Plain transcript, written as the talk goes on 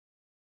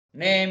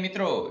ને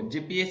મિત્રો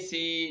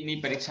જીપીએસસી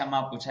ની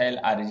પરીક્ષામાં પૂછાયેલ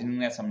આ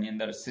રીઝનિંગના સમની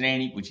અંદર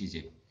શ્રેણી પૂછી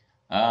છે.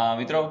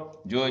 મિત્રો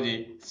જોજે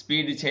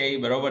સ્પીડ છે એ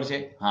બરોબર છે?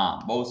 હા,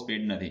 બહુ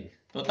સ્પીડ નથી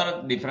તો તરત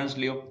ડિફરન્સ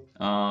લ્યો.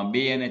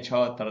 2 અને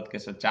 6 તરત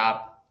કહેશે 4,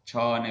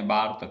 6 અને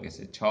 12 તો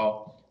કહેશે 6,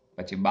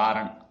 પછી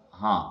 12.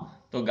 હા,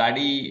 તો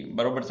ગાડી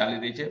બરોબર ચાલી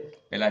રહી છે.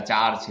 પેલા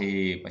 4 છે,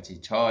 પછી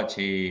 6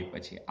 છે,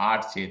 પછી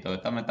 8 છે, તો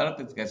તમે તરત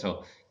જ કહેશો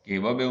કે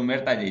બબે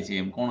ઉમેરતા જાય છે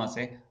એમ કોણ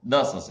હશે?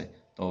 10 હશે.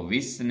 તો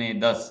 20 ને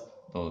 10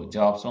 તો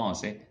જવાબ શું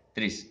હશે?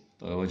 30.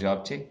 તો એવો જવાબ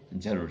છે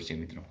જરૂર છે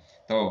મિત્રો.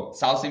 તો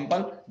સાવ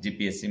સિમ્પલ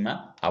જીપીએસસીમાં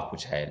આ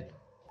પૂછાયેલ.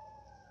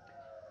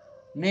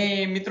 ને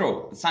મિત્રો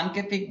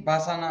સાંકેતિક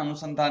ભાષાના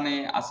અનુસંધાને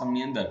આ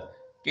સમની અંદર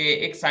કે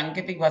એક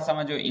સાંકેતિક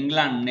ભાષામાં જો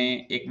ઇંગ્લેન્ડને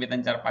 1 2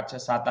 3 4 5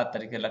 6 7 8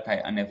 તરીકે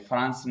લખાય અને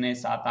ફ્રાન્સને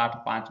 7 8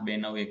 5 2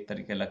 9 1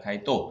 તરીકે લખાય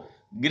તો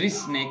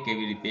ગ્રીસને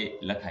કેવી રીતે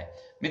લખાય?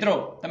 મિત્રો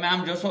તમે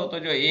આમ જોશો તો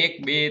જો 1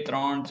 2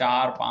 3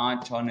 4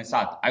 5 6 ને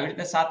 7 આવી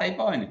રીતે 7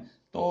 આપ્યા હોય ને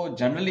તો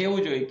જનરલી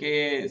એવું જ હોય કે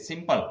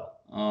સિમ્પલ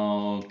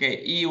કે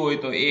ઈ હોય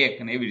તો 1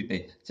 ને એવી રીતે.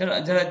 ચલો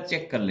જરા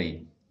ચેક કરી લઈએ.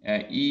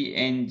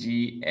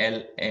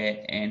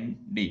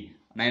 ENGLAND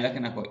અને અહીં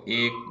લખી નાખો 1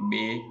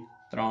 2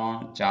 3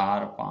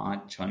 4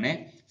 5 6 ને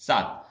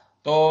 7.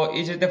 તો એ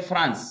જ રીતે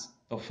ફ્રાન્સ,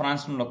 તો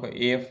ફ્રાન્સનું લખો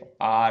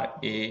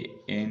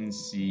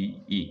FRANCE,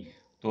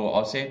 તો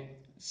આવશે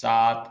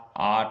 7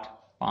 8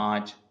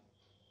 5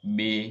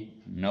 2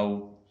 9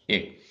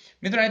 1.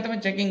 મિત્રો અહીં તમે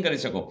ચેકિંગ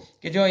કરી શકો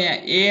કે જો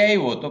અહીંયા એ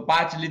આવ્યો તો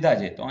 5 લીધા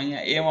છે, તો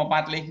અહીંયા એ માં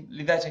 5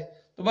 લીધા છે,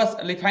 તો બસ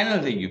એટલે ફાઇનલ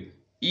થઈ ગયું.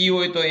 ઈ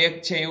હોય તો 1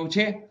 છે એવું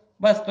છે,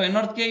 બસ. તો એનો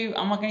અર્થ કે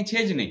આમાં કંઈ છે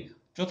જ નહીં.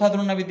 ચોથા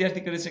ધોરણના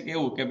વિદ્યાર્થી કરી શકે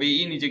એવું કે ભાઈ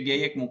ઈની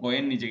જગ્યાએ 1 મૂકો,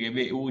 એની જગ્યાએ 2,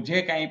 એવું જે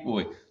કાંઈ આપ્યું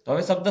હોય. તો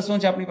હવે શબ્દ શું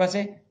છે આપણી પાસે?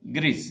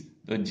 ગ્રીસ.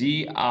 તો GREECE.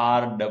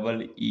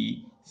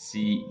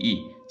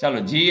 ચાલો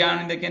જી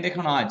આની અંદર ક્યાં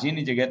દેખાણો? હા, જી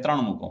ની જગ્યાએ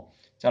 3 મૂકો.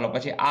 ચાલો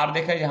પછી આર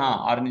દેખાય છે? હા,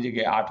 આર ની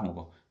જગ્યાએ 8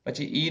 મૂકો.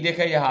 પછી ઈ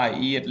દેખાય છે? હા,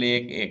 ઈ એટલે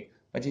 1 1.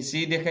 પછી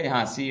સી દેખાય છે?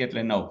 હા, સી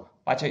એટલે 9.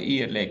 પાછો ઈ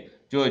એટલે 1.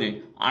 જોજો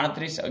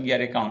 38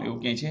 11 51 એવું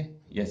ક્યાંય છે?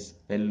 યસ,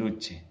 પહેલું જ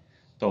છે.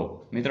 તો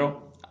મિત્રો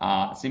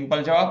આ સિમ્પલ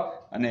જવાબ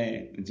અને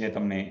જે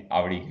તમને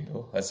આવડી ગયો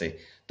હશે.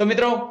 તો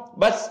મિત્રો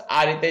બસ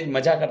આ રીતે જ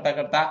મજા કરતા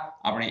કરતા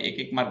આપણે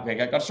 1 માર્ક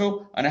ભેગા કરશું.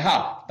 અને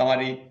હા,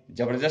 તમારી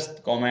જબરજસ્ત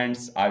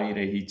કોમેન્ટ્સ આવી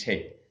રહી છે.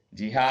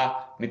 જી હા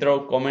મિત્રો,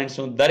 કોમેન્ટ્સ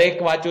હું દરેક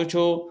વાંચું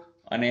છું.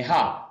 અને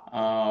હા,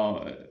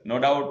 નો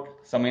ડાઉટ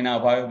સમયના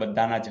અભાવે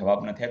બધાના જવાબ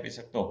નથી આપી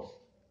શકતો,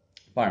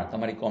 પણ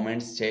તમારી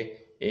કોમેન્ટ્સ છે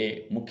એ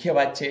મુખ્ય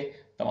વાત છે.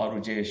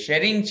 તમારું જે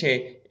શેરિંગ છે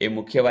એ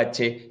મુખ્ય વાત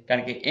છે,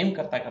 કારણ કે એમ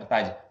કરતા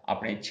કરતા જ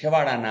આપણે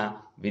છેવાડાના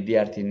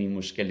વિદ્યાર્થીની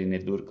મુશ્કેલીને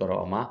દૂર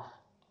કરવામાં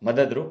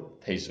મદદરૂપ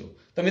થઈશું.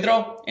 તો મિત્રો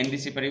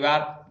એનડીસી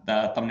પરિવાર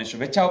તમને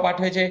શુભેચ્છાઓ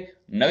પાઠવે છે.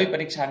 નવી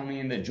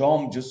પરીક્ષાની અંદર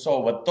જોમ જુસ્સો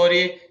વધતો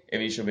રહે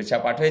એવી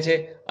શુભેચ્છા પાઠવે છે.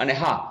 અને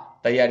હા,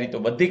 તૈયારી તો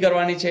બધી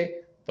કરવાની છે.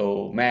 તો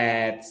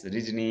મેથ્સ,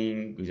 રીઝનિંગ,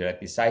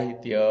 ગુજરાતી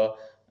સાહિત્ય,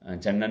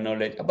 જનરલ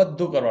નોલેજ આ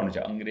બધું કરવાનું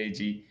છે.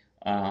 અંગ્રેજી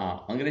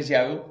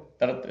આવ્યું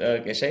તરત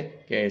કહેશે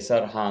કે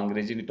સર હા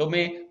અંગ્રેજીની, તો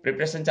મેં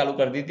પ્રિપરેશન ચાલુ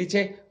કરી દીધી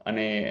છે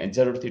અને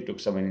જરૂરથી ટૂંક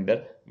સમયની અંદર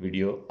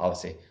વિડીયો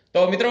આવશે. તો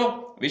મિત્રો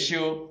wish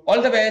you all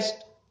the best.